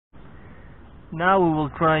Now we will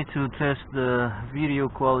try to test the video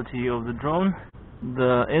quality of the drone.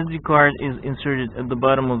 The SD card is inserted at the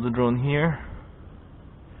bottom of the drone here.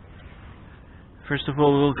 First of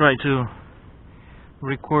all, we will try to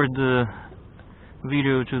record the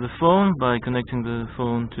video to the phone by connecting the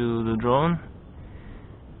phone to the drone,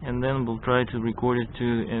 and then we'll try to record it to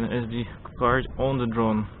an SD card on the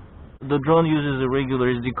drone. The drone uses a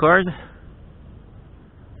regular SD card,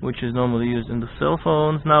 which is normally used in the cell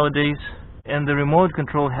phones nowadays, and the remote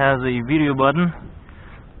control has a video button,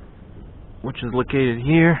 which is located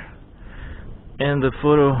here, and the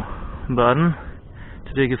photo button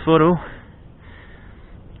to take a photo.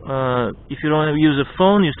 If you don't use a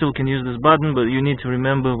phone, you still can use this button, but you need to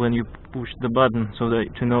remember when you push the button so that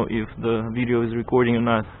to know if the video is recording or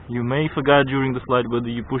not. You may forget during the flight whether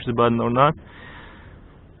you push the button or not,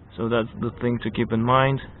 so that's the thing to keep in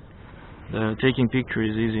mind. Taking picture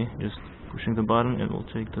is easy, just pushing the button and it will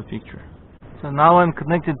take the picture. So now I'm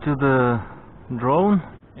connected to the drone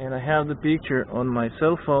and I have the picture on my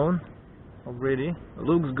cell phone already. It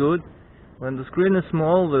looks good. When the screen is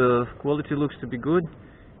small, the quality looks to be good.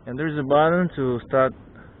 And there's a button to start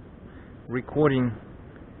recording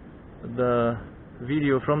the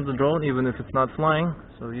video from the drone even if it's not flying,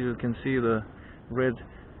 so you can see the red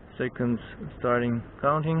seconds starting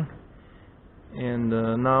counting. And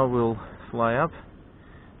now we'll fly up.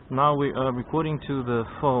 Now we are recording to the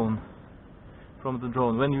phone from the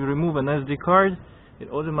drone. When you remove an SD card, it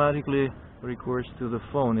automatically records to the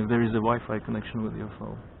phone if there is a Wi-Fi connection with your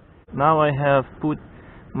phone. Now I have put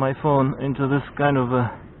my phone into this kind of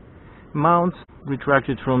a mount,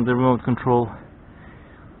 retracted from the remote control,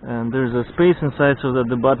 and there's a space inside so that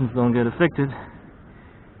the buttons don't get affected.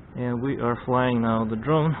 And we are flying now the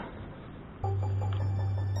drone.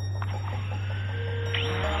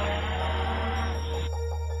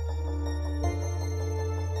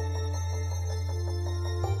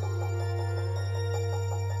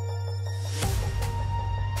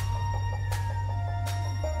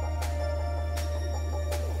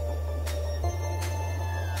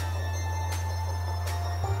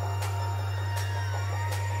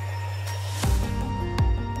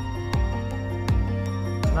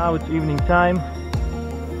 Now it's evening time.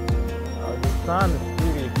 The sun is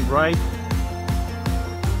really bright.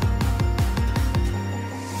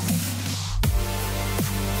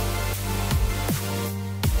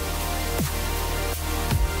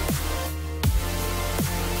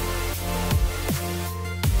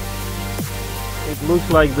 It looks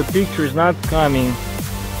like the picture is not coming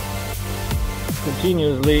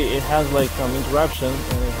continuously. It has like some interruption,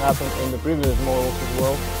 and it happened in the previous models as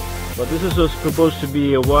well. But this is supposed to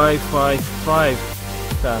be a Wi-Fi 5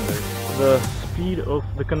 standard. The speed of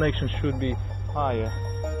the connection should be higher.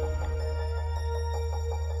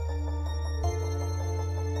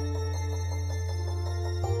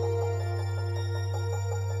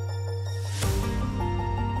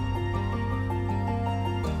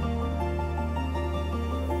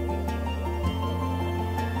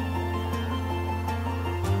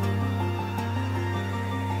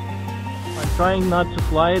 Trying not to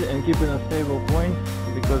fly it and keep it in a stable point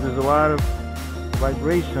because there's a lot of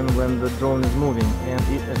vibration when the drone is moving, and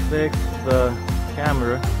it affects the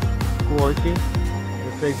camera quality,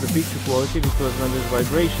 it affects the picture quality, because when there's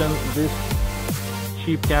vibration, these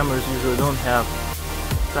cheap cameras usually don't have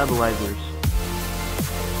stabilizers.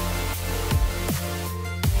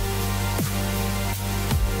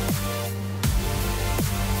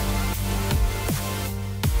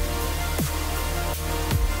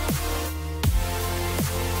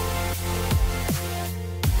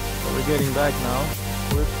 We're getting back now.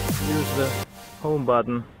 Let's use the home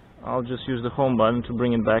button. I'll just use the home button to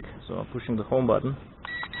bring it back. So I'm pushing the home button,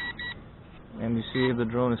 and you see the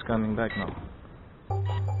drone is coming back now.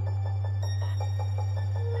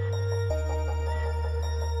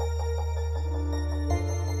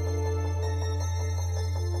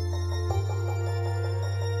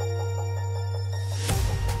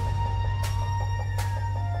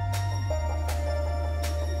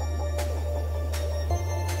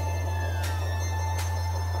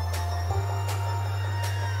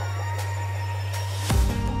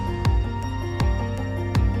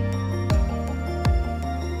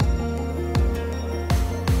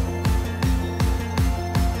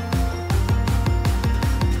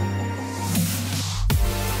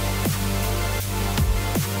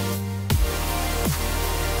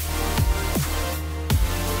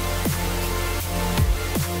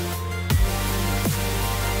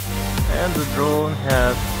 And the drone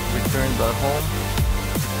has returned back home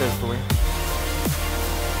successfully.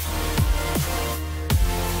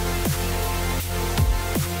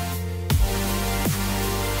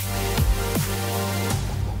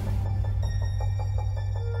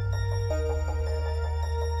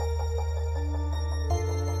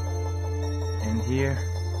 and here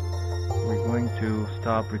we're going to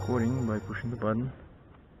stop recording by pushing the button.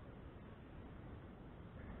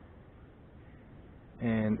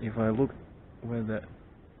 And if I look whether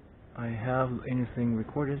I have anything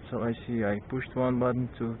recorded, so I see I pushed one button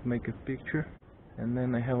to make a picture, and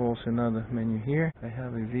then I have also another menu here. I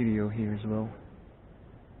have a video here as well,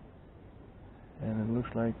 and it looks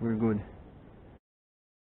like we're good.